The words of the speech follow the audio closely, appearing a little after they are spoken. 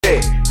Yeah,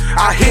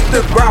 I hit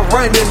the ground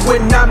running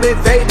when I'm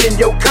invading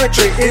your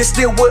country.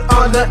 Instilled with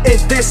honor and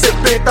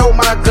discipline. Throw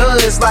my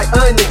guns like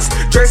onions,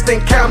 dressed in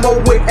camo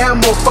with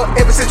ammo for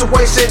every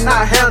situation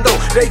I handle.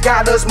 They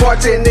got us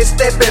marching and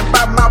stepping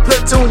by my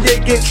platoon. You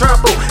get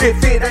trampled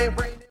if it ain't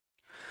raining.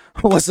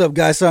 What's up,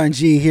 guys? Sergeant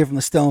G here from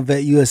the Stone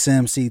Vet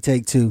USMC.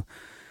 Take two.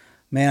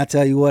 Man, I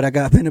tell you what,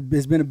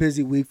 it's been a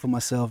busy week for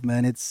myself,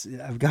 man.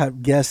 I've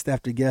got guest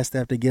after guest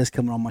after guest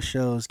coming on my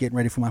shows, getting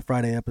ready for my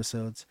Friday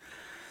episodes.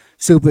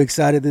 Super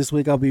excited this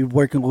week. I'll be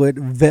working with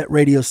Vet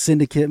Radio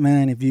Syndicate,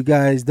 man. If you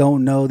guys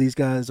don't know, these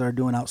guys are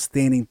doing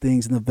outstanding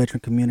things in the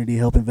veteran community,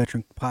 helping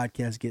veteran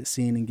podcasts get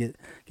seen and get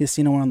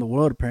seen around the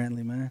world,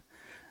 apparently, man.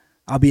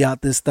 I'll be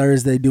out this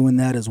Thursday doing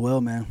that as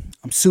well, man.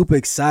 I'm super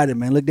excited,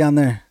 man. Look down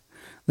there.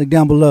 Look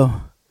down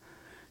below.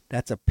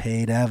 That's a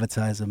paid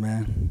advertiser,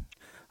 man.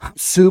 I'm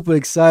super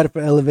excited for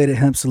Elevated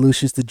Hemp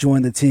Solutions to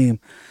join the team,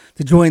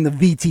 to join the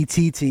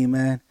VTT team,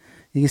 man.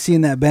 You can see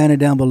in that banner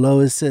down below,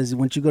 it says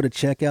once you go to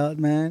checkout,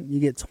 man, you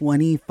get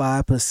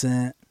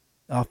 25%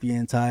 off your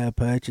entire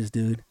purchase,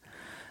 dude.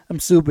 I'm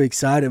super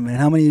excited, man.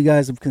 How many of you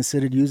guys have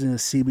considered using a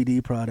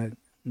CBD product?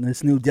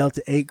 This new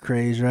Delta 8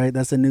 craze, right?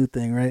 That's a new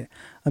thing, right?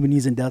 I've been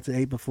using Delta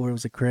 8 before it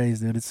was a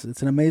craze, dude. It's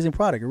an amazing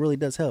product. It really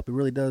does help. It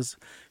really does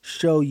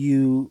show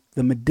you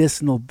the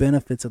medicinal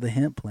benefits of the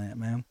hemp plant,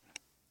 man.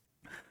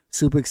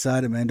 Super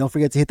excited, man. Don't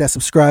forget to hit that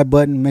subscribe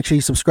button. Make sure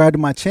you subscribe to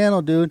my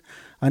channel, dude.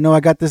 I know I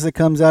got this that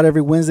comes out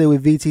every Wednesday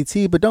with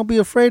VTT, but don't be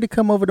afraid to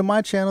come over to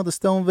my channel, the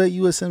Stone Vet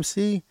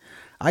USMC.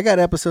 I got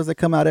episodes that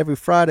come out every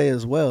Friday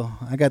as well.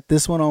 I got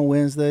this one on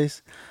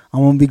Wednesdays.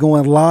 I'm going to be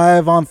going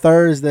live on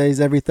Thursdays,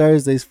 every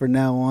Thursdays for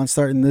now on,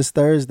 starting this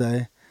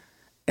Thursday.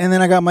 And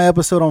then I got my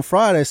episode on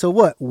Friday. So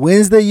what?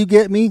 Wednesday you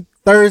get me,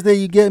 Thursday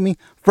you get me,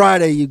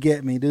 Friday you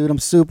get me, dude. I'm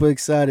super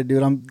excited,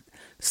 dude.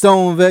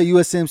 Stone Vet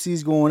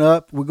USMC's going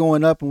up. We're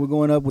going up, and we're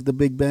going up with the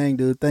big bang,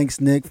 dude.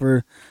 Thanks, Nick,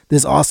 for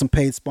this awesome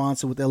paid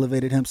sponsor with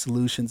Elevated Hemp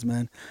Solutions,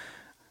 man.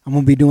 I'm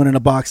going to be doing an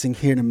unboxing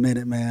here in a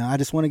minute, man. I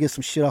just want to get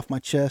some shit off my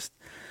chest.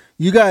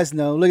 You guys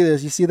know. Look at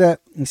this. You see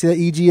that? You see that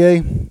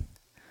EGA?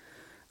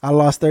 I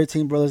lost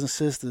 13 brothers and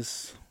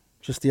sisters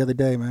just the other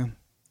day, man.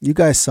 You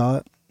guys saw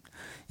it.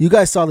 You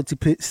guys saw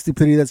the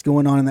stupidity that's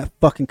going on in that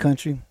fucking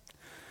country.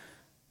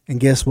 And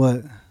guess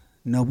what?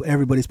 No,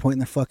 everybody's pointing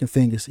their fucking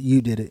fingers.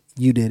 You did it.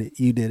 You did it.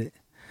 You did it.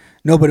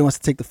 Nobody wants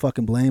to take the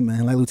fucking blame,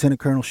 man. Like Lieutenant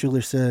Colonel Schuler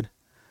said,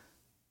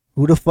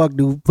 who the fuck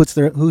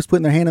who's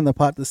putting their hand in the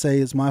pot to say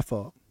it's my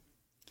fault?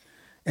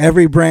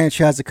 Every branch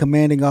has a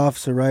commanding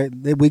officer, right?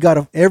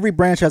 Every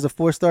branch has a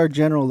 4-star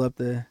general up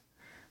there,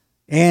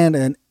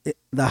 and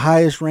the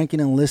highest ranking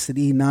enlisted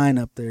E9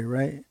 up there,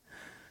 right?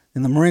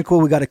 In the Marine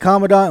Corps, we got a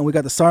commandant and we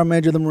got the Sergeant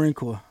Major of the Marine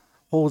Corps,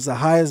 holds the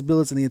highest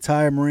billets in the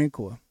entire Marine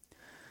Corps.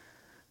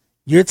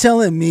 You're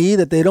telling me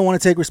that they don't want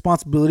to take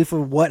responsibility for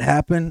what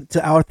happened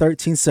to our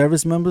 13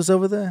 service members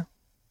over there?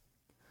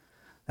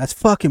 That's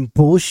fucking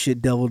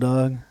bullshit, Devil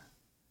Dog.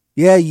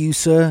 Yeah, you,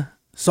 sir,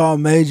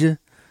 Sergeant Major,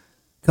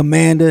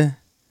 Commander.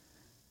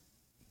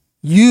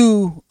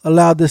 You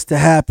allowed this to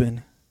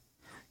happen.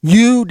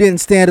 You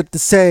didn't stand up to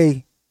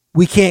say,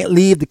 we can't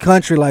leave the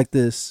country like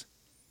this.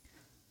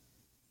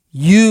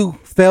 You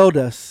failed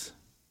us.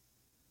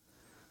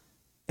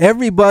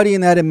 Everybody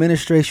in that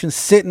administration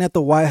sitting at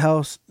the White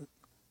House,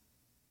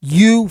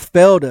 you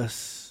failed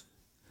us.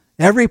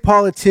 Every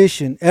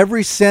politician,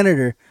 every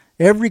senator,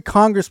 every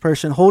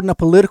congressperson holding a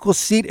political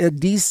seat at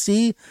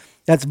D.C.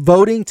 that's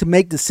voting to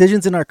make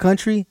decisions in our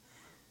country,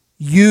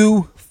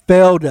 you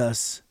failed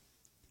us.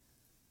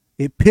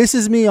 It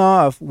pisses me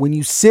off when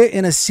you sit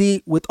in a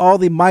seat with all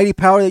the mighty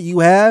power that you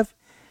have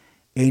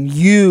and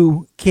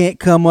you can't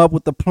come up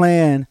with a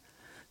plan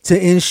to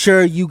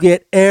ensure you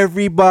get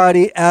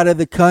everybody out of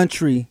the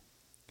country.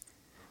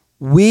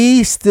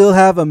 We still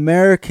have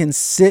Americans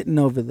sitting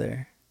over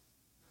there.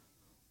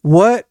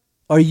 What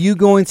are you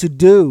going to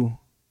do?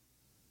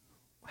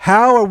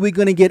 How are we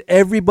going to get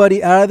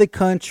everybody out of the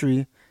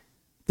country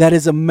that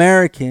is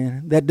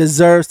American, that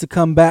deserves to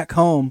come back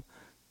home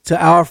to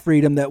our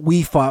freedom that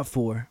we fought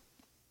for?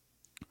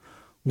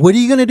 What are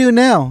you going to do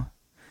now?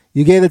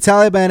 You gave the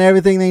Taliban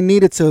everything they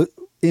needed to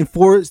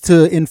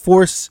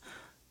enforce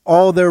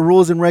all their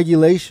rules and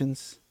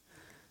regulations.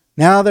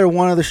 Now they're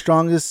one of the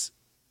strongest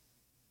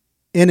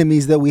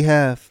enemies that we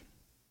have.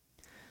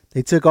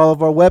 They took all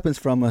of our weapons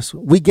from us.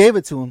 We gave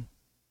it to them.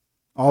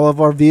 All of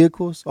our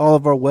vehicles, all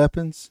of our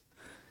weapons,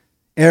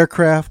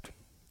 aircraft.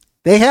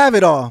 They have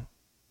it all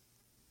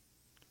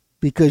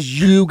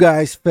because you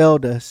guys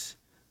failed us.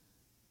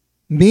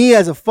 Me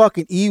as a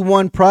fucking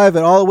E1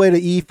 private all the way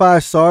to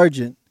E5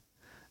 sergeant,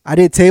 I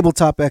did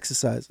tabletop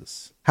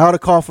exercises. How to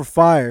call for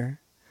fire.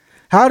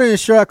 How to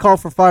ensure I call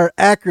for fire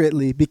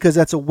accurately, because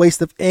that's a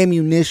waste of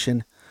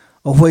ammunition.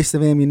 A waste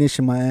of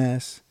ammunition, my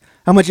ass.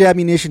 How much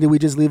ammunition did we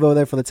just leave over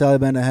there for the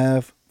Taliban to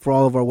have for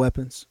all of our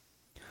weapons?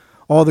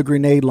 All the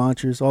grenade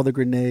launchers, all the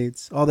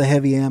grenades, all the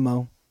heavy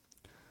ammo.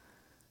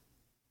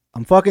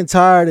 I'm fucking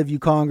tired of you,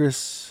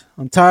 Congress.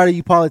 I'm tired of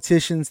you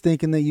politicians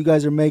thinking that you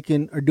guys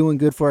are doing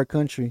good for our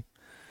country.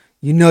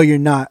 You know you're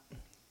not.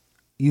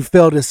 You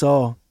failed us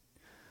all.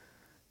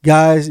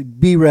 Guys,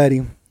 be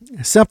ready.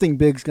 Something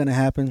big's going to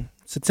happen.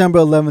 September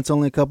 11th is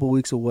only a couple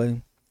weeks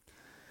away.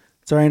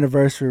 It's our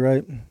anniversary,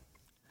 right?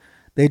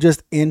 They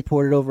just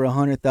imported over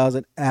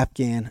 100,000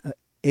 Afghan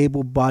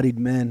able-bodied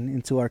men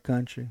into our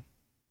country.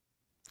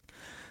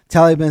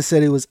 Taliban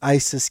said it was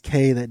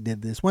ISIS-K that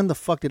did this. When the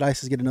fuck did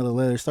ISIS get another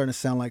letter? It's starting to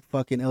sound like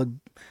fucking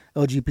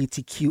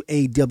LGBTQ,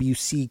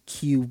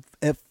 AWCQ,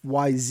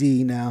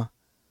 FYZ now.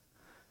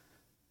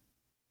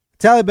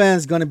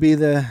 Taliban's going to be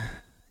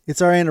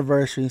it's our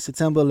anniversary.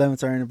 September 11th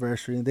is our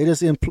anniversary. They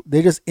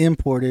just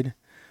imported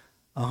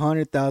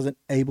 100,000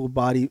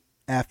 able-bodied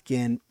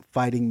Afghan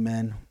fighting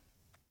men.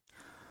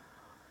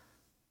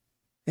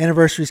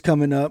 Anniversary's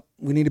coming up.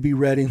 We need to be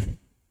ready.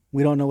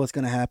 We don't know what's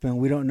going to happen.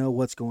 We don't know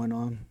what's going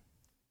on.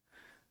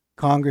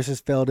 Congress has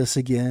failed us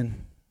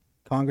again.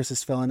 Congress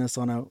is failing us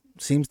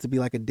seems to be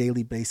like a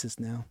daily basis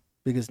now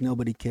because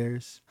nobody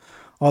cares.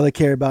 All they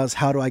care about is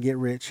how do I get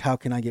rich? How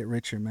can I get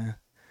richer, man?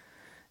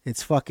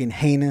 It's fucking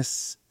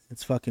heinous.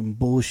 It's fucking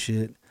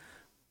bullshit.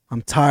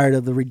 I'm tired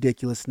of the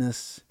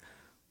ridiculousness.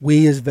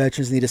 We as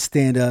veterans need to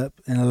stand up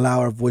and allow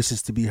our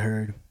voices to be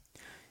heard.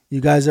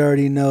 You guys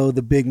already know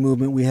the big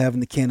movement we have in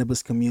the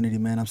cannabis community,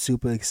 man. I'm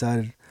super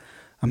excited.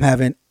 I'm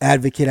having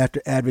advocate after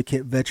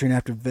advocate, veteran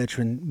after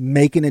veteran,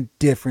 making a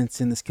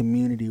difference in this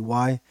community.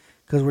 Why?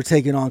 Because we're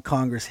taking on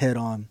Congress head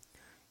on.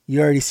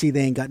 You already see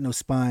they ain't got no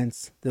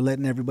spines. They're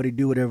letting everybody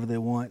do whatever they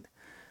want.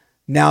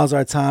 Now's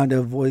our time to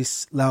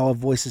allow our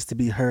voices to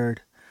be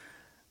heard.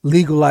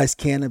 Legalize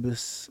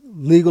cannabis.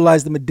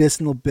 Legalize the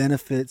medicinal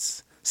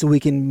benefits so we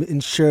can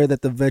ensure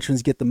that the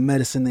veterans get the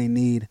medicine they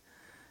need.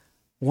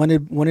 When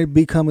did it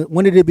become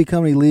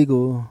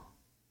illegal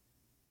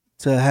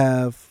to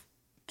have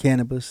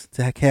cannabis,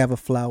 to have a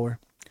flower?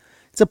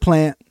 It's a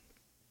plant,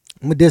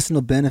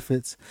 medicinal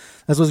benefits.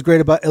 That's what's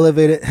great about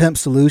Elevated Hemp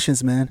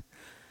Solutions, man.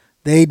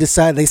 They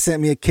sent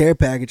me a care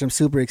package I'm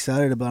super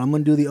excited about. I'm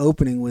going to do the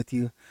opening with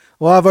you.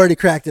 Well, I've already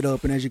cracked it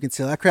open, as you can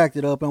tell. I cracked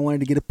it open. I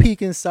wanted to get a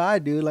peek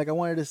inside, dude. Like, I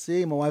wanted to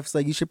see. My wife's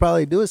like, you should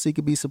probably do it so you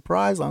could be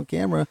surprised on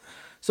camera.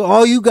 So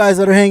all you guys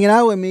that are hanging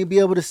out with me be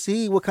able to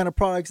see what kind of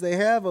products they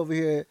have over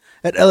here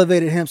at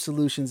Elevated Hemp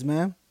Solutions,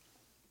 man.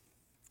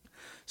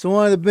 So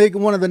one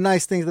of the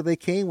nice things that they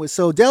came with.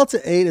 So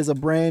Delta 8 is a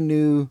brand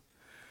new.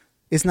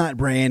 It's not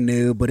brand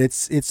new, but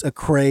it's a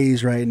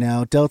craze right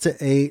now. Delta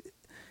 8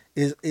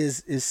 is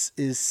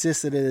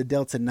sister to the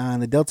Delta 9.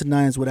 The Delta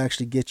 9 is what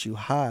actually gets you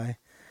high.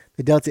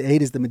 The Delta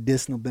 8 is the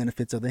medicinal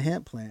benefits of the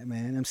hemp plant,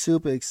 man. I'm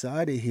super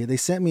excited here. They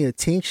sent me a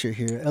tincture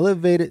here.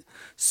 Elevated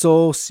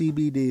Soul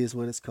CBD is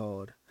what it's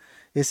called.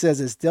 It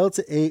says it's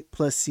Delta 8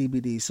 plus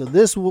CBD. So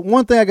this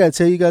one thing I got to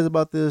tell you guys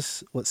about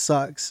this, what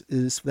sucks,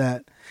 is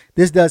that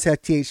this does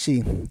have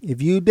THC.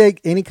 If you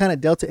take any kind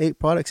of Delta 8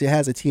 products, it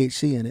has a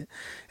THC in it.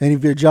 And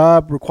if your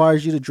job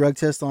requires you to drug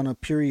test on a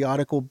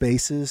periodical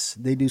basis,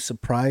 they do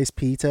surprise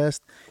P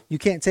test, you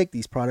can't take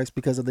these products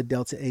because of the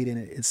Delta 8 in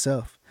it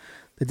itself.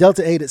 The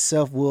Delta 8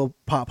 itself will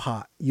pop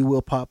hot. You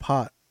will pop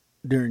hot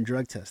during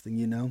drug testing,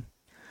 you know.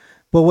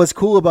 But what's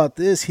cool about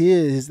this here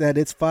is that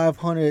it's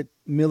 500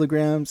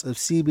 milligrams of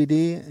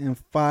CBD and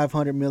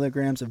 500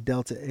 milligrams of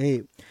Delta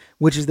 8,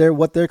 which is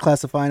what they're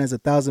classifying as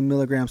 1,000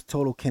 milligrams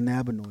total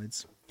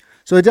cannabinoids.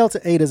 So the Delta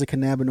 8 is a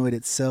cannabinoid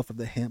itself of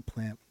the hemp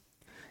plant.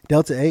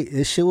 Delta 8,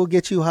 this shit will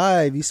get you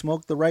high. If you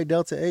smoke the right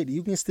Delta 8,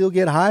 you can still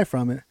get high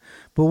from it.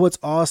 But what's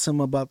awesome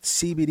about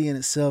CBD in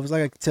itself is,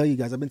 like I can tell you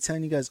guys, I've been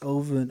telling you guys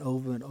over and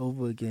over and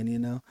over again, you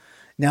know.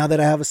 Now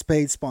that I have a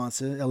paid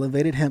sponsor,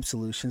 Elevated Hemp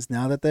Solutions,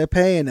 now that they're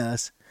paying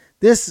us,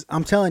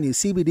 I'm telling you,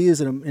 CBD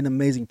is an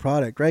amazing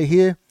product right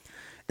here.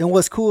 And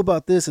what's cool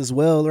about this as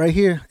well, right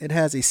here, it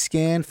has a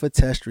scan for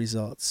test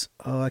results.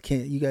 Oh,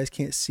 you guys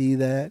can't see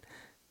that.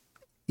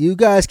 You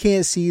guys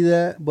can't see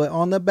that, but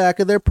on the back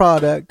of their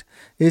product,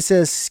 it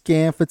says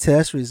scan for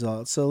test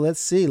results. So let's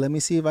see. Let me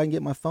see if I can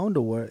get my phone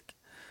to work.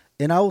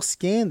 And I will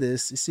scan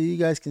this so you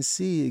guys can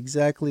see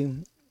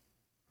exactly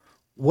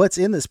what's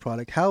in this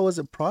product. How was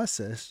it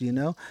processed, you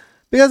know?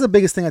 Because the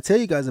biggest thing I tell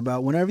you guys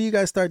about, whenever you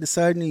guys start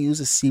deciding to use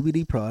a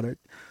CBD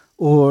product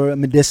or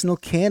medicinal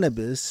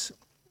cannabis,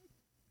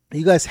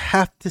 you guys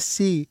have to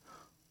see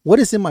what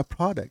is in my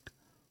product.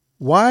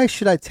 Why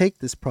should I take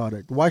this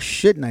product? Why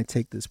shouldn't I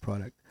take this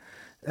product?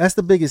 That's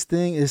the biggest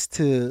thing, is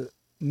to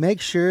make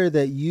sure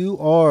that you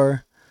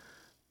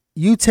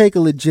take a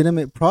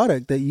legitimate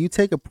product, that you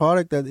take a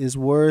product that is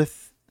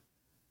worth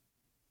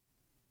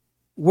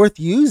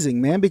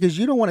using, man, because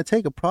you don't want to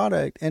take a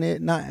product and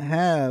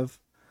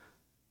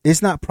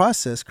it's not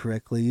processed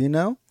correctly, you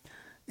know?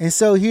 And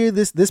so here,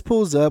 this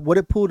pulls up. What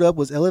it pulled up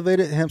was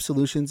Elevated Hemp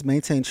Solutions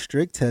maintain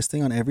strict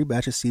testing on every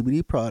batch of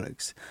CBD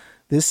products.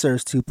 This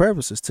serves two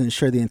purposes: to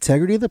ensure the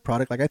integrity of the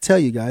product. Like I tell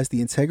you guys, the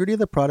integrity of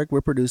the product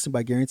we're producing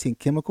by guaranteeing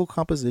chemical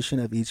composition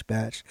of each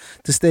batch,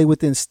 to stay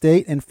within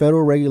state and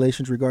federal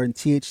regulations regarding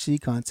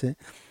THC content,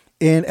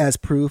 and as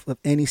proof of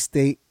any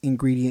state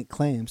ingredient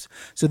claims.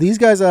 So these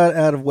guys are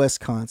out of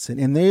Wisconsin,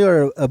 and they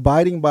are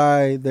abiding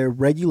by their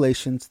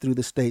regulations through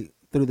the state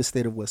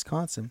of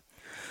Wisconsin.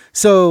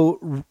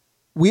 So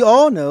we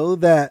all know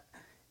that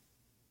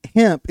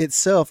hemp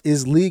itself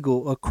is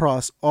legal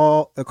across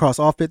all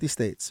 50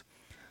 states.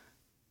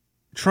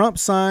 Trump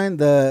signed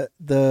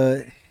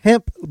the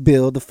hemp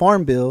bill, the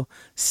farm bill,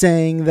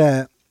 saying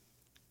that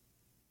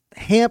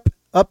hemp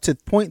up to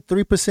 0.3%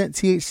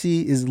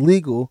 THC is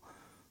legal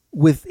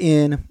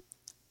within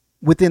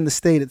the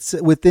state. It's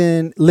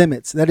within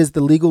limits. That is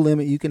the legal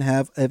limit you can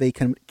have of a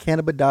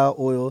cannabidiol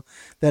oil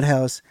that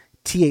has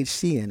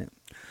THC in it.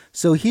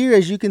 So here,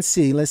 as you can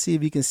see, let's see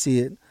if you can see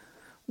it.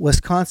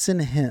 Wisconsin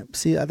hemp.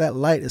 See, that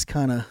light is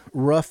kind of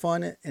rough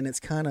on it, and it's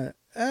kind of,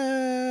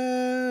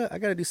 I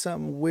got to do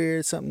something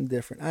weird, something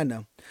different. I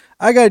know.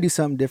 I got to do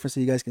something different so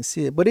you guys can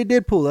see it. But it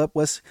did pull up.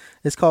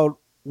 It's called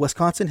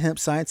Wisconsin Hemp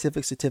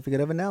Scientific Certificate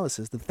of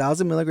Analysis, the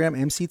 1,000 milligram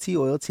MCT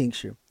oil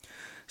tincture.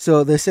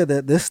 So they said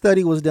that this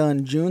study was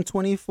done June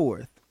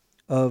 24th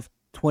of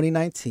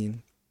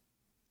 2019.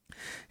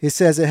 It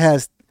says it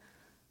has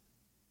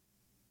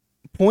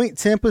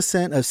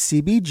 0.10% of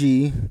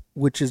CBG,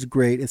 which is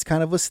great. It's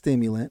kind of a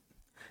stimulant.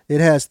 It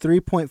has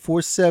 3.47%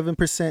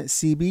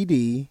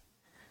 CBD,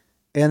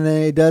 and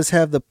then it does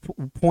have the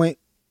 0.13.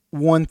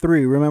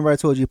 Remember I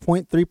told you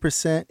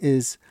 0.3%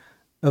 is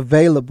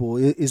available,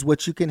 is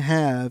what you can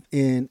have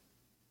in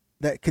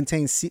that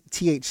contains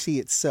THC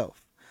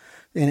itself,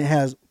 and it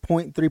has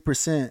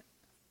 0.3%.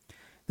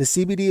 The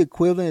CBD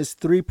equivalent is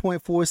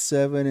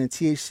 3.47, and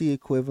THC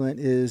equivalent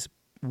is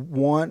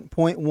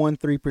 1.13%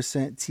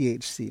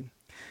 THC.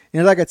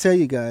 And like I tell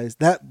you guys,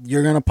 that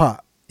you're gonna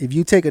pop. If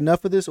you take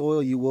enough of this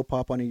oil, you will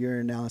pop on a urine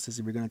analysis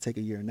if you're gonna take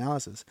a urine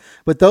analysis.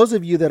 But those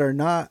of you that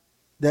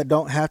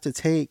don't have to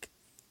take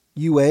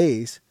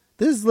UAs,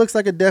 this looks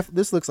like a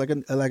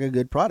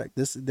good product.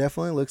 This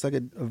definitely looks like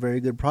a very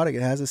good product.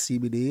 It has a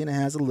CBD and it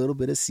has a little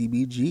bit of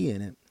CBG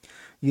in it,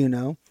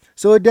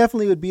 So it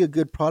definitely would be a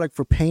good product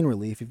for pain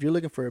relief. If you're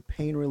looking for a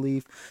pain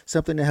relief,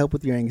 something to help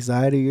with your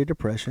anxiety, your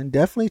depression,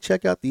 definitely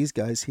check out these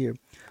guys here.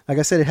 Like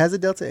I said, it has a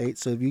Delta 8,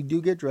 so if you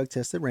do get drug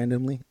tested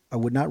randomly, I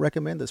would not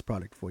recommend this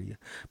product for you.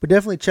 But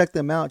definitely check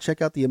them out.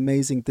 Check out the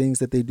amazing things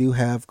that they do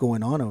have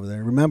going on over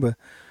there. Remember,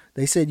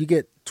 they said you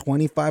get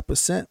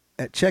 25%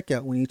 at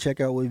checkout when you check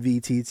out with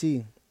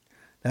VTT.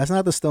 That's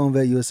not the Stone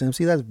Vet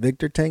USMC. That's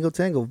Victor Tango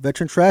Tango,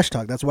 Veteran Trash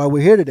Talk. That's why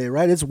we're here today,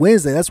 right? It's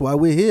Wednesday. That's why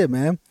we're here,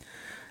 man.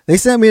 They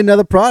sent me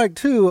another product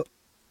too.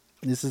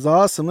 This is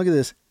awesome. Look at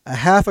this.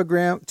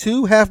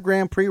 Two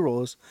half-gram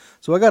pre-rolls.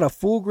 So I got a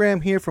full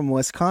gram here from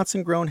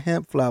Wisconsin grown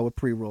hemp flower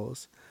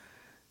pre-rolls.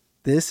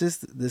 This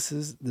is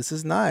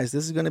nice.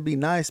 This is going to be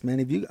nice,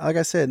 man. Like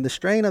I said, the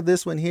strain of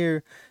this one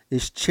here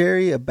is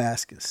Cherry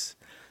Hibiscus.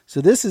 So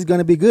this is going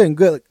to be good and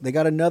good. They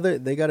got another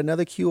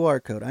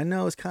QR code. I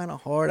know it's kind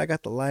of hard. I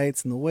got the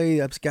lights and the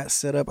way I've got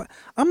set up.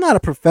 I'm not a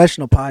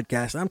professional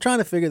podcaster. I'm trying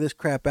to figure this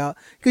crap out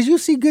because you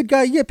see good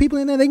guys. Yeah, people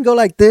in there, they can go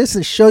like this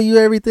and show you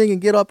everything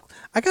and get up.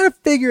 I got to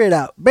figure it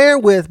out. Bear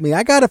with me.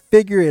 I got to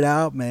figure it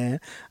out,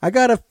 man. I'll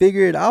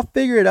figure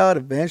it out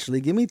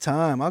eventually. Give me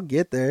time. I'll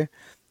get there.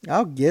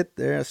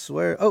 I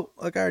swear. Oh,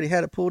 look, I already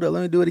had it pulled up.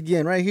 Let me do it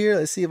again right here.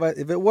 Let's see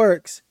if it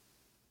works.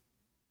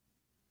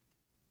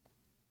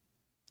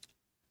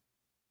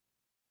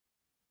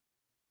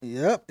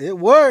 Yep, it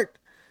worked.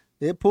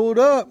 It pulled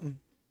up.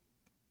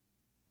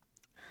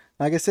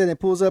 Like I said, it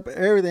pulls up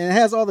everything.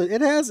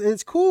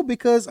 It's cool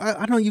because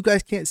I know you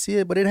guys can't see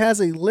it, but it has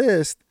a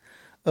list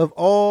of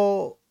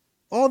all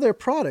their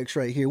products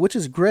right here, which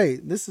is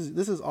great. This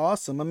is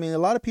awesome. I mean, a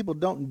lot of people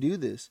don't do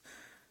this.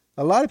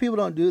 Look at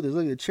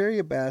the Cherry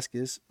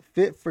Hibiscus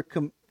Fit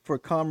for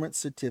Commerce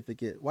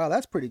Certificate. Wow,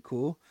 that's pretty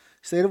cool.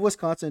 State of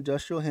Wisconsin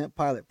Industrial Hemp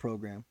Pilot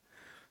Program.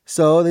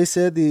 So they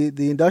said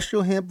the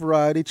industrial hemp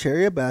variety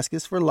Cherry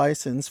Hibiscus for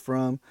license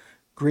from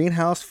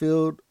greenhouse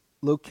field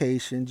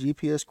location,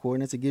 GPS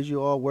coordinates. It gives you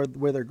all where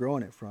they're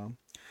growing it from,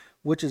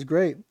 which is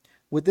great.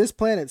 With this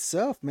plant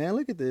itself, man,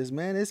 look at this,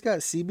 man. It's got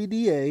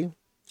CBDA,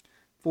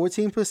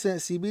 14%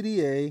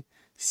 CBDA,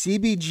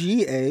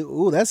 CBGA.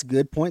 Ooh, that's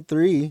good,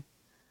 0.3.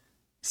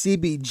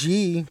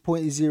 CBG,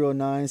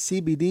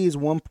 0.09. CBD is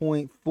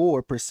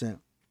 1.4%.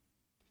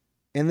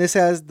 And this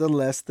has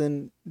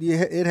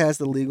it has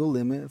the legal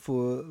limit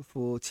for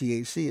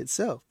THC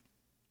itself.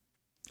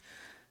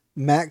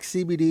 Max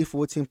CBD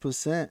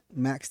 14%,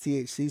 max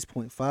THC is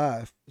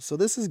 0.5. So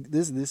this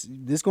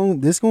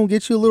gonna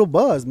get you a little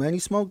buzz, man.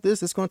 You smoke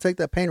this, it's gonna take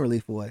that pain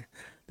relief away.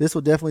 This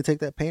will definitely take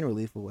that pain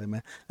relief away,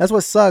 man. That's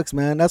what sucks,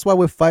 man. That's why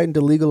we're fighting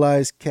to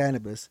legalize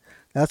cannabis.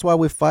 That's why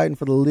we're fighting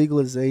for the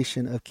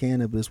legalization of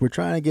cannabis. We're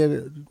trying to get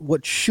it.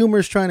 What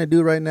Schumer's trying to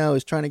do right now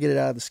is trying to get it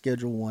out of the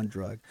Schedule 1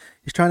 drug.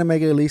 He's trying to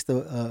make it at least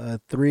a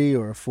 3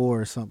 or a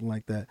 4 or something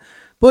like that.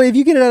 But if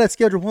you get it out of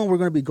Schedule 1, we're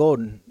going to be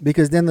golden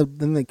because then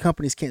the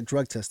companies can't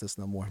drug test us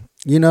no more.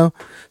 So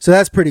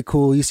that's pretty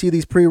cool. You see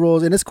these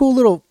pre-rolls, and it's cool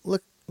little,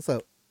 look, what's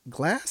up?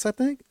 Glass, I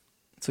think?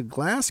 It's a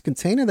glass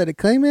container that it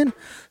came in.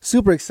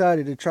 Super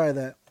excited to try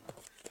that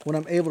when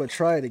I'm able to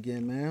try it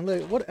again, man.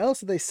 Look, what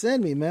else did they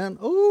send me, man?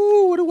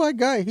 Oh, what do I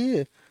got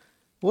here?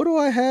 What do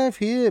I have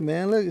here,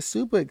 man? Look, it's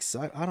super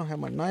excited. I don't have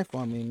my knife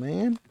on me,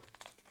 man.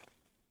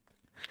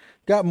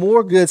 Got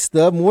more good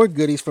stuff, more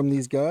goodies from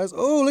these guys.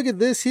 Oh, look at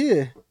this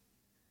here.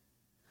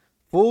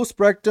 Full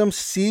spectrum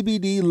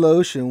CBD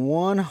lotion,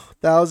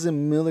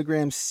 1,000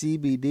 milligrams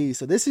CBD.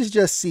 So this is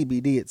just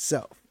CBD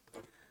itself.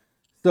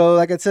 So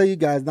like I tell you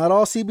guys, not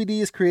all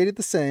CBD is created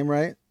the same,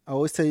 right? I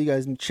always tell you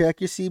guys,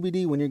 check your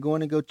CBD when you're going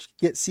to go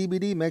get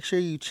CBD. Make sure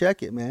you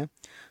check it, man.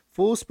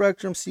 Full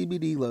spectrum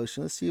CBD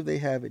lotion. Let's see if they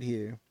have it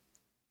here.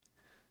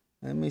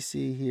 Let me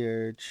see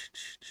here.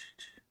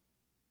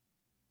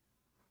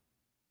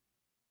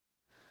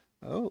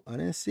 Oh, I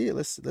didn't see it.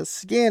 Let's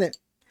scan it.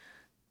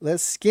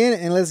 Let's scan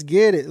it and let's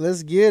get it.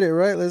 Let's get it,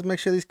 right? Let's make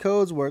sure these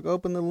codes work.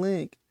 Open the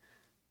link.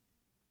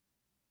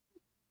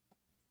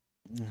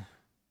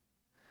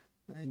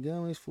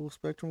 Gummies, full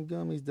spectrum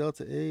gummies,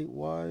 Delta 8,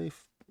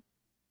 wife,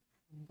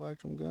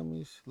 spectrum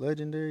gummies,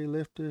 legendary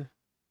lifter.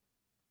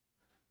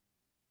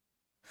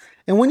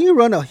 And when you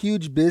run a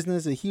huge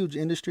business, a huge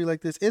industry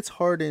like this, it's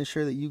hard to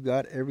ensure that you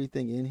got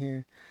everything in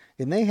here.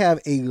 And they have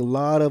a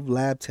lot of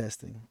lab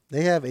testing.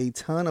 They have a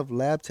ton of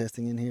lab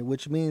testing in here,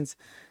 which means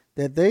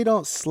that they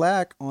don't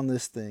slack on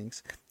these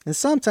things. And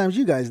sometimes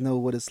you guys know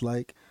what it's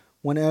like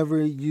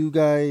whenever you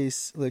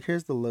guys, look,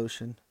 here's the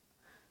lotion.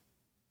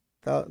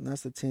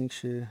 That's the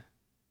tincture.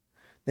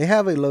 They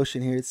have a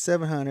lotion here. It's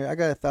 700. I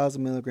got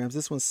 1,000 milligrams.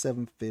 This one's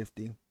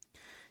 750.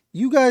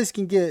 You guys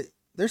can get,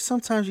 there's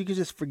sometimes you can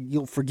just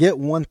you'll forget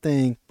one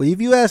thing. But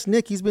if you ask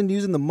Nick, he's been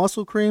using the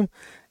muscle cream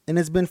and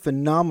it's been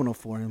phenomenal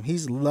for him.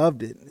 He's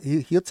loved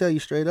it. He'll tell you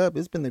straight up,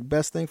 it's been the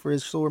best thing for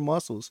his sore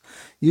muscles.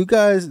 You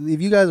guys, if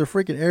you guys are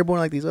freaking airborne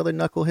like these other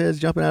knuckleheads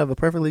jumping out of a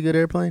perfectly good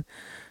airplane,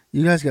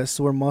 you guys got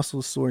sore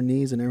muscles, sore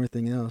knees, and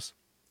everything else.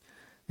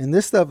 And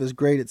this stuff is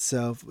great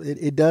itself.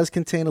 It does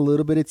contain a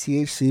little bit of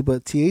THC,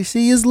 but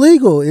THC is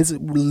legal. It's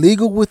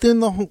legal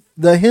within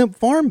the hemp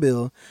farm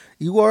bill.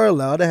 You are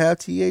allowed to have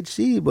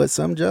THC, but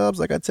some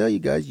jobs, like I tell you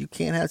guys, you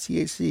can't have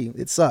THC.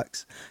 It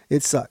sucks.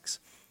 It sucks.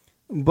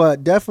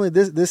 But definitely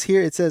this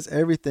here, it says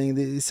everything.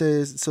 It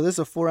says, so this is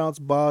a 4-ounce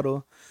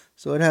bottle.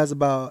 So it has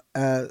about,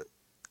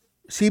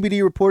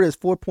 CBD reported as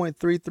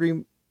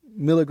 4.33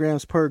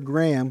 milligrams per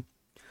gram,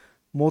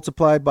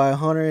 multiplied by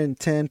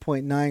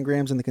 110.9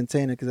 grams in the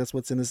container, because that's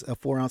what's in this. A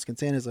 4-ounce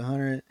container is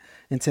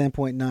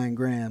 110.9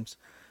 grams.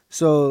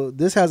 So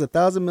this has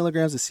 1,000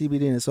 milligrams of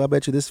CBD in it. So I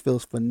bet you this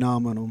feels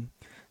phenomenal.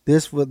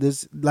 This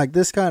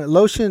kind of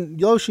lotion,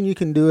 you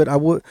can do it. I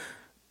would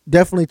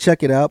definitely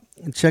check it out.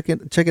 Check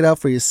it out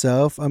for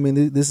yourself. I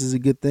mean, this is a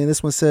good thing.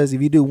 This one says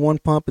if you do 1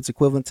 pump, it's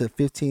equivalent to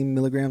 15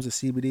 milligrams of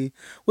CBD,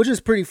 which is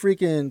pretty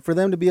freaking, for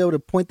them to be able to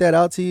point that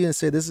out to you and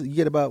say this is, you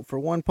get about, for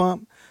 1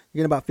 pump, you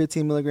get about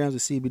 15 milligrams of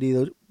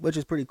CBD, which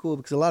is pretty cool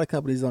because a lot of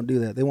companies don't do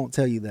that. They won't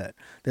tell you that.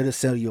 They just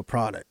sell you a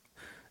product.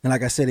 And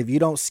like I said, if you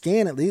don't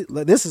scan it,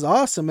 this is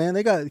awesome, man.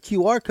 They got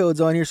QR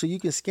codes on here so you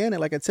can scan it.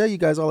 Like I tell you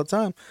guys all the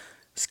time,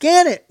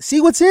 scan it,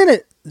 see what's in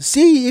it,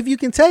 see if you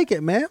can take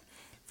it, man.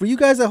 For you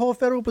guys that hold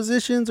federal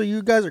positions, or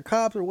you guys are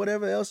cops or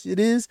whatever else it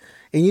is,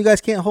 and you guys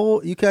can't have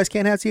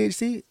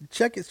THC,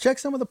 check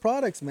some of the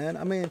products, man.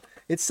 I mean,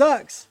 it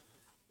sucks.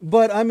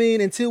 But I mean,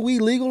 until we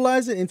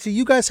legalize it, until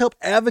you guys help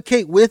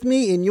advocate with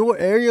me in your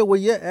area where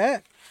you're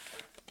at,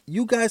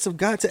 you guys have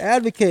got to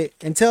advocate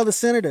and tell the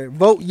senator,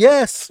 vote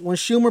yes when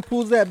Schumer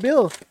pulls that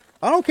bill.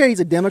 I don't care he's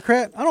a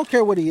Democrat. I don't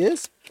care what he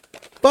is.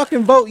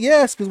 Fucking vote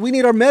yes, because we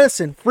need our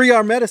medicine. Free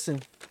our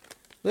medicine.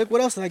 Look,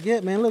 what else did I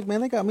get, man? Look, man,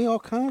 they got me all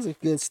kinds of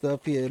good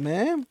stuff here,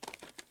 man.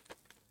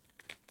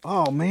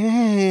 Oh,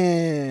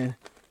 man.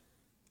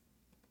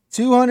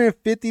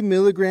 250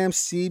 milligrams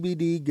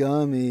CBD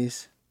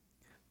gummies.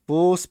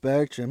 Full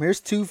spectrum. Here's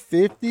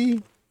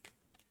 250.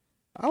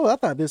 Oh, I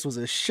thought this was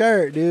a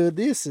shirt, dude.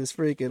 This is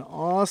freaking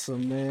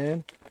awesome,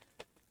 man.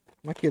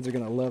 My kids are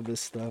going to love this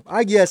stuff.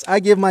 I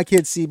give my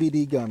kids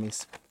CBD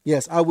gummies.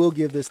 Yes, I will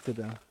give this to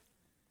them.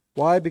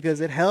 Why?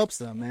 Because it helps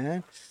them,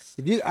 man.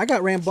 I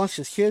got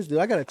rambunctious kids, dude.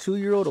 I got a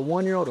 2-year-old, a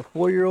 1-year-old, a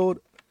 4-year-old,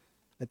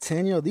 a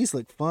 10-year-old. These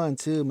look fun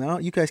too,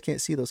 man. You guys can't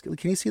see those.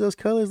 Can you see those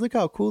colors? Look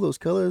how cool those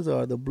colors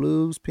are. The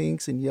blues,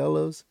 pinks, and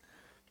yellows.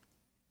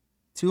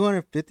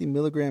 250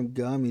 milligram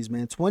gummies,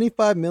 man.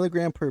 25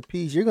 milligram per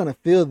piece. You're gonna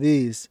feel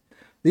these.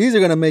 These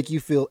are gonna make you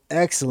feel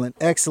excellent,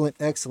 excellent,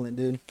 excellent,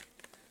 dude.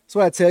 That's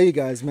what I tell you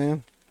guys,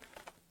 man.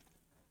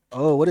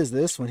 Oh, what is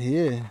this one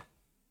here?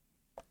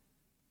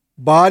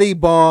 Body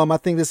balm. I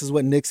think this is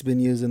what Nick's been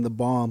using, the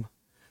balm.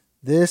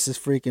 This is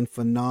freaking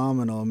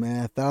phenomenal, man.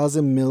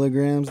 1,000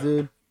 milligrams,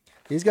 dude.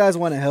 These guys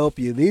want to help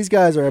you. These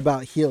guys are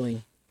about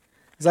healing.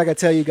 It's like I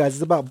tell you guys,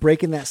 it's about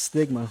breaking that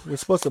stigma. We're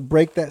supposed to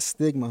break that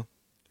stigma.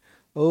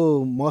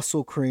 Oh,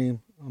 muscle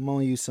cream. I'm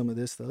going to use some of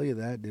this stuff. Look at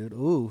that, dude.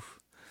 Ooh,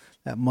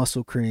 that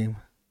muscle cream.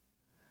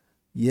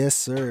 Yes,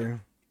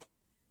 sir.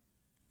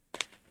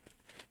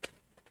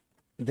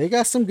 They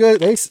got some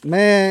good,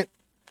 man,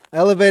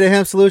 Elevated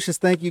Hemp Solutions,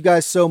 thank you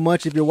guys so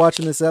much. If you're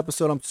watching this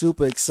episode, I'm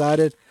super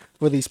excited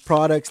for these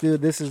products,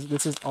 dude. This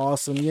is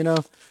awesome. You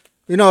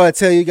know, I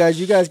tell you guys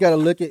got to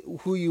look at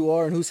who you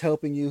are and who's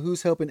helping you,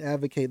 who's helping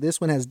advocate. This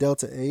one has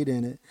Delta 8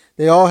 in it.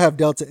 They all have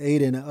Delta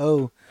 8 in it.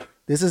 Oh,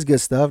 this is good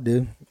stuff,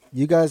 dude.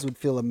 You guys would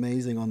feel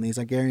amazing on these.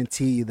 I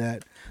guarantee you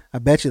that. I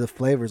bet you the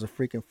flavors are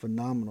freaking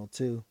phenomenal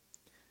too.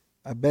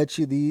 I bet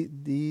you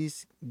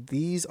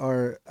these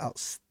are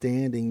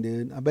outstanding,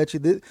 dude. I bet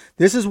you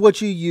this is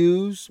what you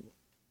use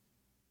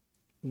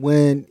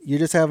when you're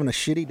just having a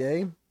shitty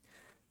day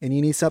and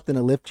you need something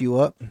to lift you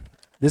up.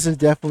 This is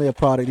definitely a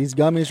product. These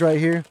gummies right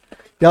here,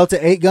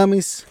 Delta 8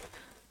 gummies.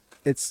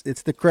 It's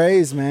the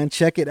craze, man.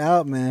 Check it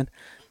out, man.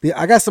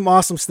 I got some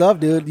awesome stuff,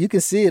 dude. You can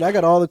see it. I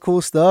got all the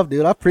cool stuff,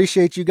 dude. I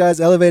appreciate you guys.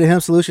 Elevated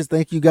Hemp Solutions.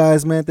 Thank you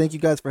guys, man. Thank you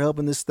guys for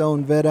helping this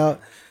stone vet out.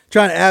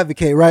 Trying to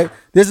advocate, right?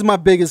 This is my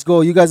biggest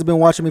goal. You guys have been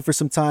watching me for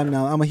some time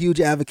now. I'm a huge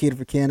advocate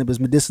for cannabis,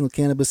 and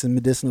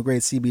medicinal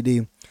grade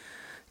CBD.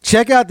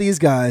 Check out these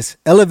guys,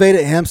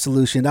 Elevated Hemp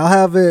Solution. I'll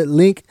have a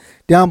link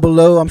down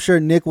below. I'm sure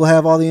Nick will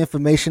have all the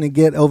information to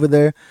get over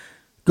there.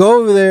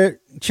 Go over there,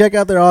 check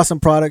out their awesome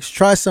products.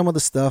 Try some of the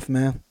stuff,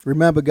 man.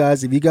 Remember,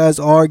 guys, if you guys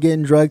are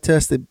getting drug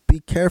tested, be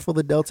careful of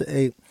the Delta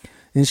 8.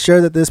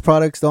 Ensure that these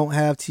products don't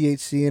have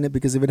THC in it,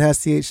 because if it has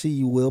THC,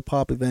 you will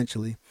pop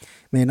eventually. It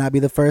may not be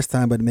the first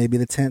time, but it may be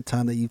the 10th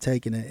time that you've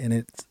taken it, and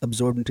it's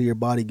absorbed into your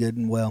body good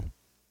and well.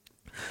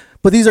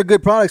 But these are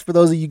good products for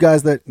those of you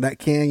guys that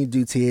can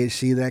do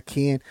THC, that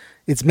can.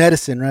 It's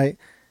medicine, right?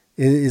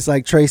 It's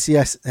like Tracy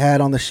I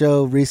had on the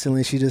show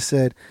recently. She just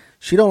said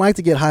she don't like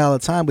to get high all the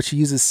time, but she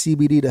uses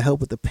CBD to help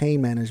with the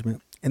pain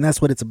management. And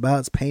that's what it's about.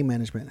 It's pain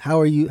management. How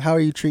are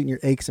you treating your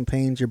aches and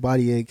pains, your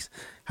body aches?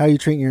 How are you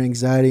treating your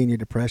anxiety and your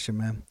depression,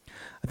 man?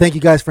 I thank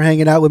you guys for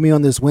hanging out with me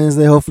on this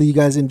Wednesday. Hopefully you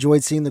guys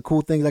enjoyed seeing the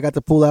cool things I got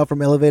to pull out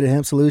from Elevated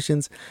Hemp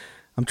Solutions.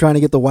 I'm trying to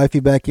get the wifey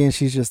back in.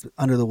 She's just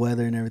under the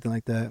weather and everything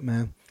like that,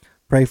 man.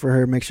 Pray for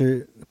her.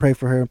 Pray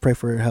for her and pray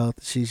for her health.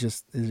 It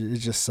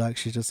just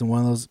sucks. She's just in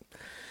one of those.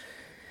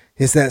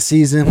 It's that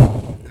season.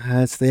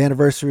 It's the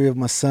anniversary of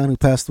my son who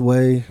passed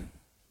away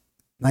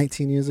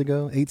 18 years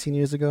ago.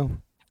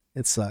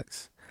 It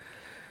sucks.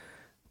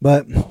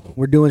 But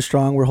we're doing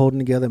strong. We're holding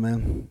together,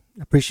 man.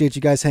 I appreciate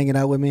you guys hanging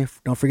out with me.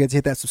 Don't forget to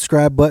hit that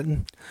subscribe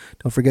button.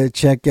 Don't forget to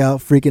check out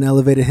freaking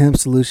Elevated Hemp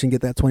Solution.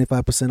 Get that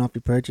 25% off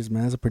your purchase,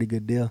 man. That's a pretty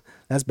good deal.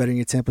 That's better than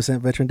your 10%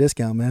 veteran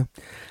discount, man.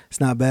 It's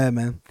not bad,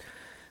 man.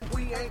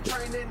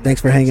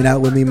 Thanks for hanging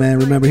out with me, man.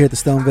 Remember, here at the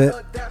Stone Vet,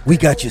 we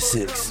got you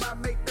 6.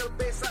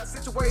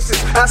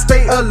 I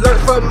stay alert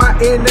for my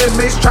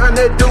enemies trying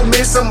to do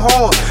me some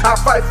harm. I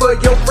fight for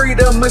your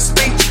freedom of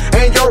speech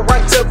and your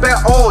right to bear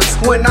arms.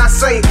 When I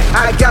say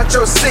I got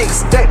your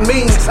 6, that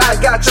means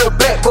I got your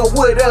back. But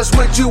what else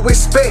would you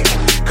expect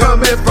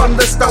coming from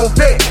the Stone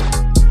Vet?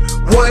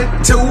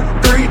 1, 2,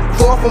 3,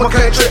 4 for my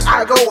country,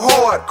 I go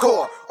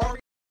hardcore.